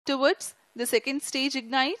Afterwards, the second stage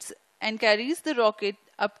ignites and carries the rocket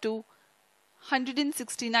up to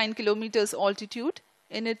 169 kilometers altitude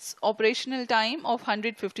in its operational time of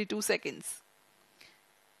 152 seconds.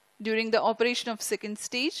 During the operation of second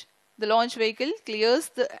stage, the launch vehicle clears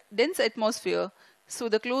the dense atmosphere, so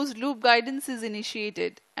the closed loop guidance is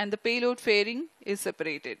initiated and the payload fairing is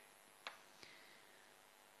separated.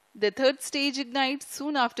 The third stage ignites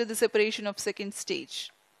soon after the separation of second stage.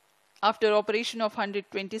 After operation of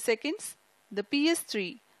 120 seconds, the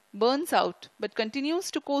PS3 burns out but continues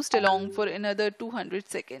to coast along for another 200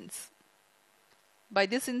 seconds. By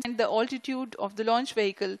this instant, the altitude of the launch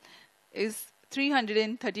vehicle is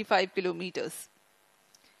 335 kilometers.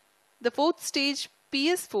 The fourth stage,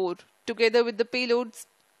 PS4, together with the payloads,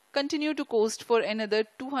 continue to coast for another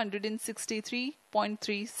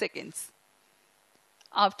 263.3 seconds.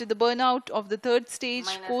 After the burnout of the third stage,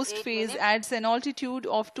 coast phase adds an altitude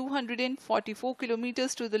of 244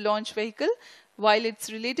 kilometers to the launch vehicle, while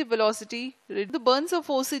its relative velocity, the burns of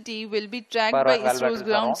OCT, will be tracked by Isro's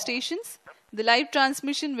ground stations. The live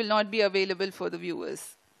transmission will not be available for the viewers.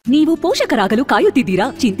 ನೀವು ಪೋಷಕರಾಗಲು ಕಾಯುತ್ತಿದ್ದೀರಾ?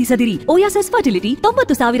 ಚಿಂತಿಸದಿರಿ. Oasis fertility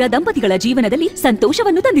 90,000 ದಂಪತಿಗಳ ಜೀವನದಲ್ಲಿ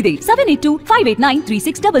ಸಂತೋಷವನ್ನು ತಂದಿದೆ.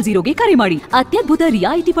 7825893600 ಗೆ ಕರೆ ಮಾಡಿ. ಅತ್ಯದ್ಭುತ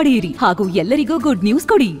ರಿಯಾಯಿತಿ ಪಡೆಯಿರಿ ಹಾಗೂ ಎಲ್ಲರಿಗೂ ಗುಡ್ ನ್ಯೂಸ್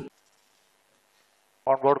ಕೊಡಿ.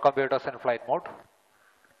 Onboard computers in flight mode.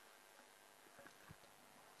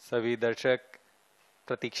 सभी दर्शक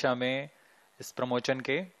प्रतीक्षा में इस प्रमोशन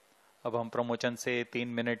के. अब हम प्रमोशन से 3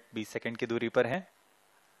 मिनट 20 सेकंड की दूरी पर हैं.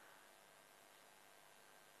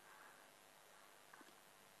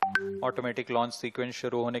 ऑटोमेटिक लॉन्च सीक्वेंस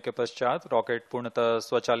शुरू होने के पश्चात रॉकेट पूर्णतः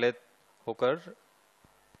स्वचालित होकर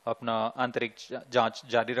अपना आंतरिक जांच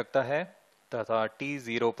जारी रखता है तथा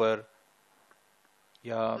T0 पर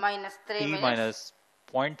या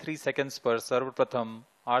T-0.3 सेकंड्स पर सर्वप्रथम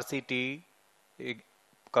RCT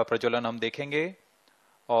का प्रज्वलन हम देखेंगे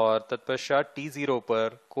और तत्पश्चात T0 पर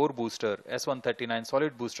core booster S139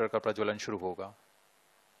 solid booster का प्रज्वलन शुरू होगा.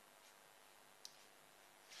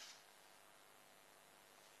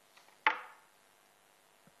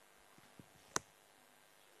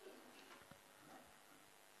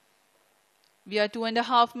 We are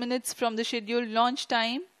 2.5 minutes from the scheduled launch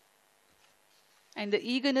time, and the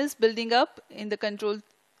eagerness building up in the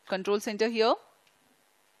control center here.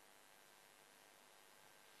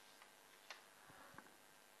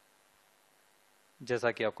 जैसा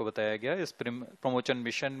कि आपको बताया गया, इस प्रमोशन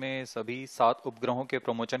मिशन में सभी 7 उपग्रहों के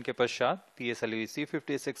प्रमोशन के पश्चात PSLV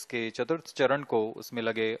C56 के चतुर्थ चरण को उसमें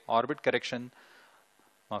लगे ऑर्बिट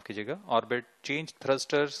चेंज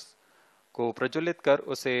थ्रस्टर्स को प्रज्वलित कर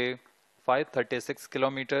उसे 536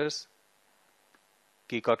 किलोमीटर्स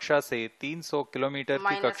की कक्षा से 300 किलोमीटर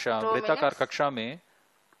की कक्षा वृत्ताकार कक्षा में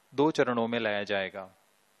 2 चरणों में लाया जाएगा.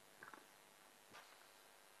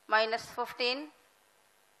 -15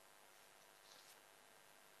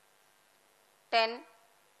 10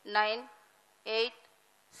 9 8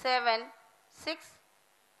 7 6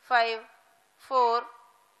 5 4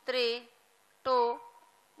 3 2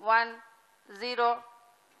 1 0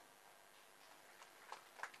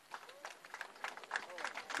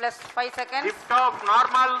 plus 5 seconds. Lift off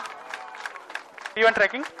normal. Event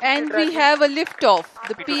tracking. And we have a lift off.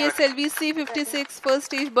 The PSLV C56 first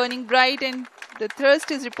stage burning bright and the thrust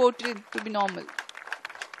is reported to be normal.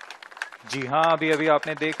 जी हाँ, अभी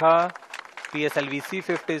आपने देखा PSLV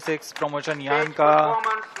C56 प्रमोशन यान का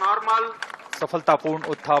सफलतापूर्ण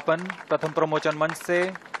उत्थापन प्रथम promotion मंच से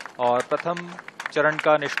और प्रथम चरण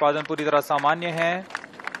का निष्पादन पूरी तरह सामान्य है.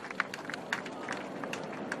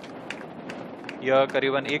 यह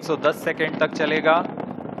करीबन 110 सेकंड तक चलेगा.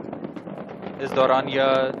 इस दौरान यह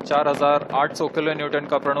 4800 किलो न्यूटन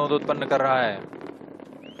का प्रणोद उत्पन्न कर रहा है.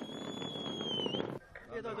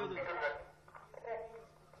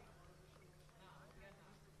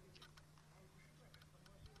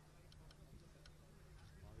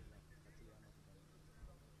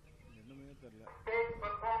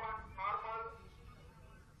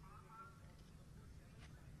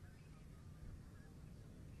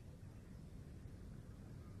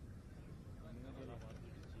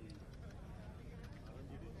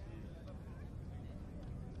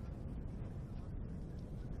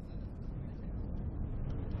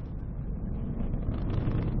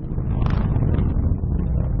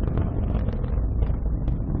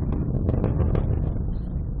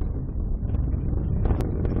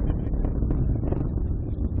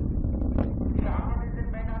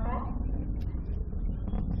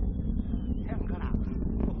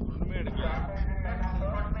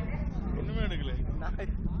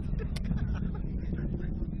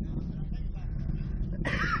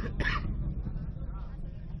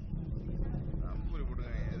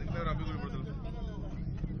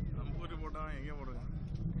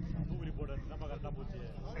 போடுறது நம்ம கரெக்டாக போச்சு.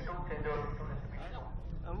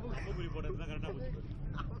 அம்புக்குறி போடுறது தான் கரெக்டாக போச்சு.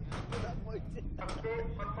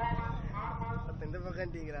 இந்த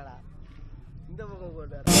பக்கம் டீங்கிறாடா, இந்த பக்கம்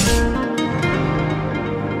போட்டாரா.